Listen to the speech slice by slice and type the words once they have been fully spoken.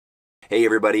Hey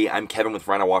everybody, I'm Kevin with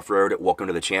Rhino Off-Road. Welcome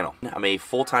to the channel. I'm a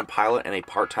full-time pilot and a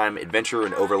part-time adventurer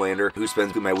and overlander who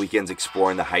spends my weekends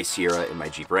exploring the High Sierra in my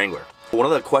Jeep Wrangler. One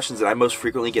of the questions that I most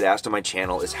frequently get asked on my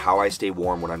channel is how I stay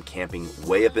warm when I'm camping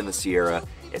way up in the Sierra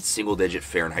at single-digit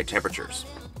Fahrenheit temperatures.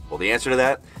 Well, the answer to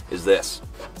that is this,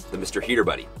 the Mr. Heater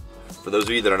Buddy. For those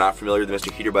of you that are not familiar, the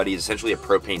Mr. Heater Buddy is essentially a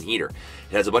propane heater.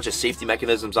 It has a bunch of safety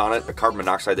mechanisms on it, a carbon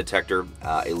monoxide detector,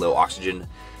 a low oxygen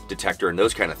detector, and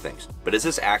those kind of things. But is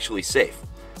this actually safe?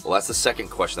 Well, that's the second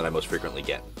question that I most frequently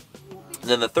get. And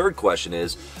then the third question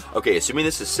is, okay, assuming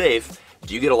this is safe,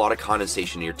 do you get a lot of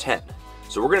condensation in your tent?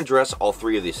 So we're gonna address all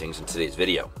three of these things in today's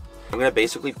video. I'm gonna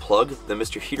basically plug the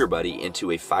Mr. Heater Buddy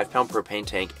into a 5-pound propane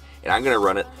tank, and I'm gonna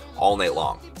run it all night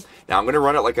long. Now I'm gonna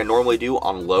run it like I normally do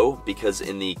on low, because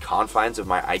in the confines of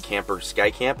my iKamper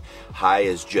Skycamp, high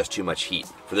is just too much heat.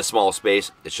 For this small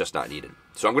space, it's just not needed.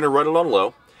 So I'm gonna run it on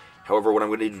low. However, what I'm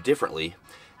gonna do differently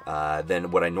than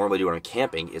what I normally do when I'm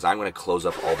camping is I'm gonna close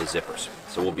up all the zippers.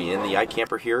 So we'll be in the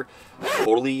iKamper here,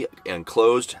 totally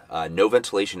enclosed, no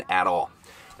ventilation at all.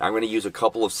 Now I'm gonna use a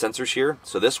couple of sensors here.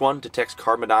 So this one detects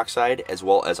carbon monoxide as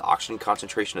well as oxygen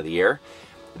concentration of the air.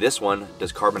 This one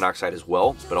does carbon monoxide as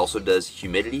well, but also does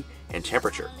humidity and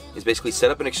temperature. It's basically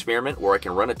set up an experiment where I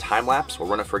can run a time lapse. We'll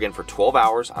run it for 12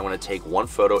 hours. I'm gonna take one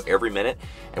photo every minute,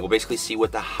 and we'll basically see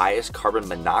what the highest carbon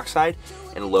monoxide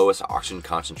and lowest oxygen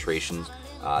concentrations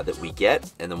that we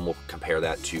get, and then we'll compare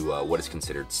that to what is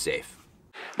considered safe.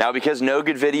 Now, because no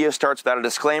good video starts without a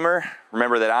disclaimer,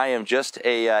 remember that I am just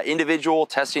a individual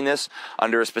testing this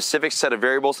under a specific set of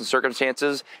variables and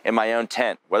circumstances in my own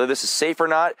tent. Whether this is safe or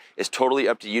not is totally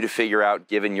up to you to figure out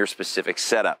given your specific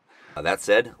setup. That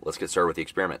said, let's get started with the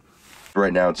experiment.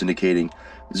 Right now it's indicating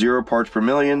 0 parts per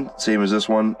million, same as this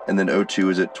one, and then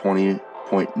O2 is at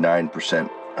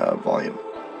 20.9% volume.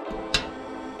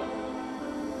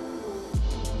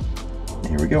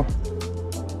 Here we go.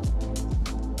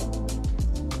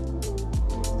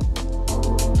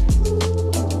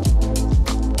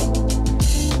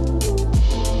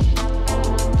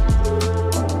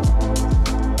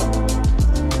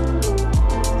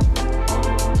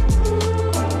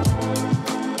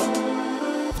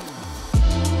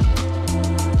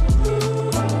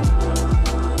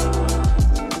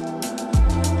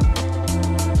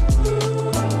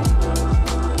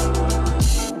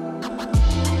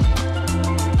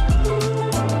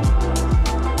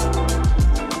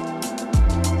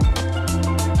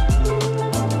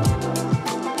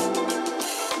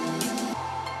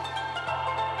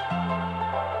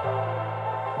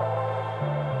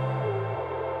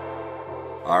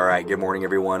 Alright, good morning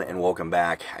everyone and welcome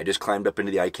back. I just climbed up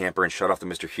into the iKamper and shut off the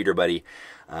Mr. Heater Buddy.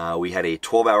 We had a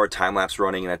 12-hour time lapse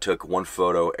running and I took one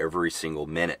photo every single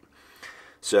minute.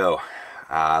 So,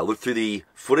 I looked through the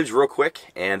footage real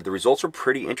quick and the results were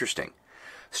pretty interesting.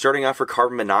 Starting off for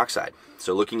carbon monoxide.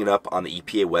 So looking it up on the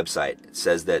EPA website, it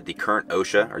says that the current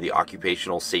OSHA, or the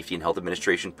Occupational Safety and Health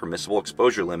Administration permissible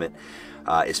exposure limit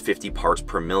is 50 parts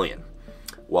per million.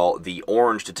 While the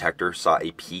orange detector saw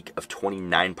a peak of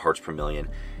 29 parts per million,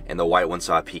 and the white one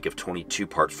saw a peak of 22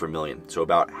 parts per million. So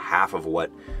about half of what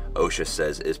OSHA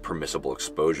says is permissible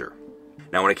exposure.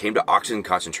 Now when it came to oxygen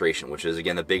concentration, which is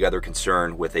again the big other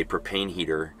concern with a propane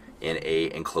heater in a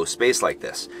enclosed space like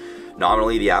this,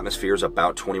 nominally the atmosphere is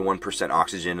about 21%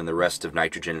 oxygen and the rest of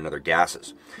nitrogen and other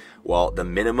gases. Well, the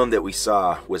minimum that we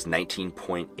saw was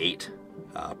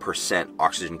 19.8%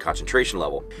 oxygen concentration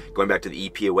level. Going back to the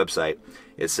EPA website,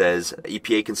 it says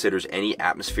EPA considers any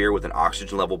atmosphere with an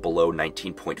oxygen level below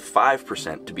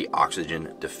 19.5% to be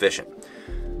oxygen deficient.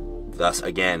 Thus,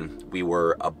 again, we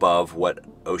were above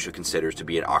what OSHA considers to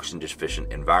be an oxygen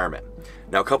deficient environment.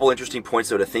 Now, a couple interesting points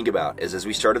though to think about is as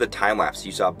we started the time lapse,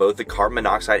 you saw both the carbon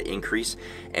monoxide increase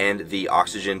and the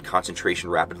oxygen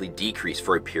concentration rapidly decrease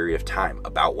for a period of time,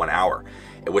 about 1 hour,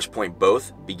 at which point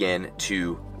both began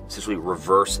to essentially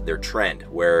reverse their trend,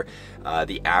 where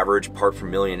the average part per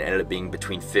million ended up being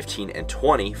between 15 and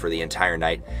 20 for the entire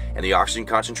night, and the oxygen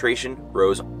concentration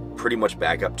rose pretty much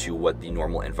back up to what the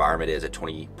normal environment is at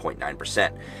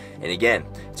 20.9%. And again,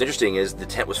 what's interesting is the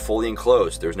tent was fully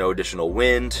enclosed. There's no additional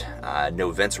wind,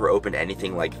 no vents were open,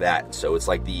 anything like that. So it's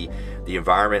like the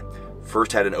environment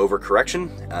first had an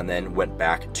overcorrection and then went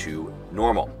back to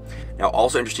normal. Now,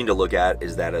 also interesting to look at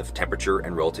is that of temperature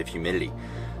and relative humidity.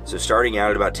 So starting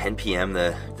out at about 10 p.m.,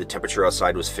 the temperature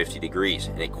outside was 50 degrees,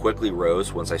 and it quickly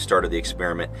rose once I started the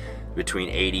experiment between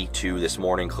 80 to this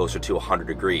morning closer to 100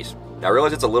 degrees. Now I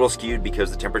realize it's a little skewed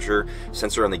because the temperature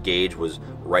sensor on the gauge was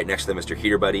right next to the Mr.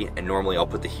 Heater Buddy, and normally I'll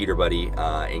put the Heater Buddy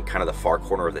in kind of the far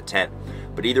corner of the tent.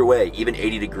 But either way, even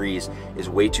 80 degrees is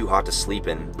way too hot to sleep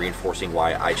in, reinforcing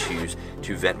why I choose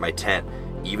to vent my tent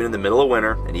even in the middle of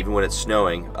winter and even when it's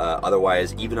snowing.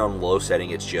 Otherwise, even on low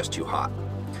setting, it's just too hot.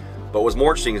 But what's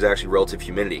more interesting is actually relative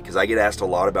humidity, because I get asked a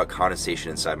lot about condensation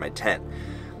inside my tent.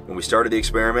 When we started the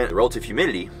experiment, the relative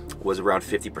humidity was around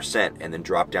 50% and then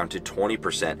dropped down to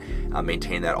 20%,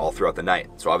 maintained that all throughout the night.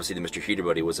 So obviously the Mr. Heater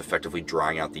Buddy was effectively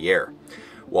drying out the air.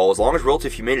 Well, as long as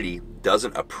relative humidity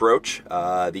doesn't approach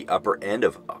the upper end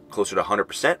of closer to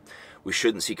 100%, we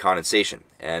shouldn't see condensation.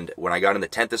 And when I got in the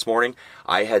tent this morning,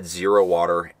 I had 0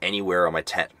 water anywhere on my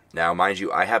tent. Now, mind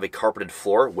you, I have a carpeted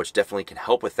floor, which definitely can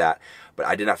help with that, but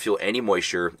I did not feel any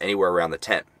moisture anywhere around the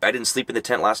tent. I didn't sleep in the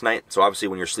tent last night, so obviously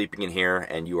when you're sleeping in here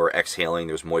and you are exhaling,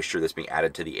 there's moisture that's being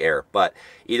added to the air. But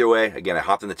either way, again, I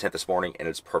hopped in the tent this morning and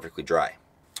it's perfectly dry.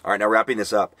 All right, now wrapping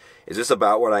this up, is this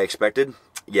about what I expected?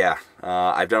 Yeah,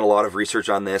 I've done a lot of research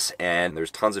on this, and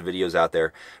there's tons of videos out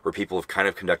there where people have kind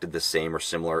of conducted the same or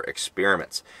similar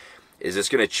experiments. Is this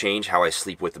going to change how I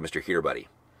sleep with the Mr. Heater Buddy?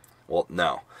 Well,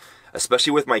 no.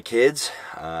 Especially with my kids,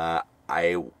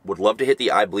 I would love to hit the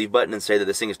I believe button and say that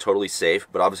this thing is totally safe,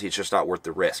 but obviously it's just not worth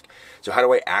the risk. So how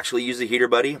do I actually use the Heater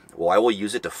Buddy? Well, I will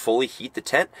use it to fully heat the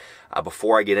tent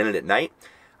before I get in it at night.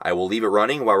 I will leave it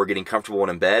running while we're getting comfortable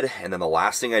in bed, and then the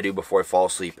last thing I do before I fall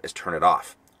asleep is turn it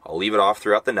off. I'll leave it off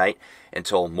throughout the night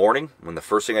until morning, when the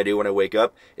first thing I do when I wake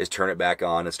up is turn it back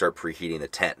on and start preheating the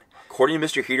tent. According to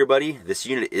Mr. Heater Buddy, this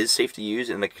unit is safe to use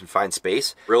in a confined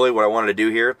space. Really, what I wanted to do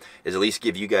here is at least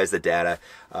give you guys the data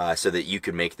so that you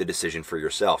can make the decision for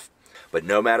yourself. But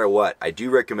no matter what, I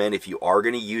do recommend if you are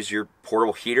going to use your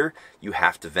portable heater, you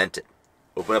have to vent it.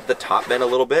 Open up the top vent a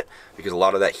little bit, because a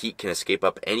lot of that heat can escape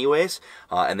up anyways,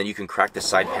 and then you can crack the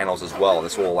side panels as well, and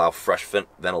this will allow fresh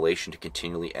ventilation to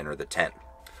continually enter the tent.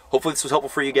 Hopefully this was helpful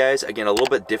for you guys. Again, a little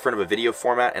bit different of a video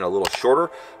format and a little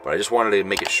shorter, but I just wanted to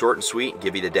make it short and sweet,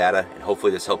 give you the data, and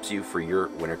hopefully this helps you for your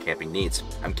winter camping needs.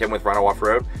 I'm Kevin with Rhino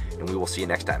Off-Road, and we will see you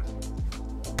next time.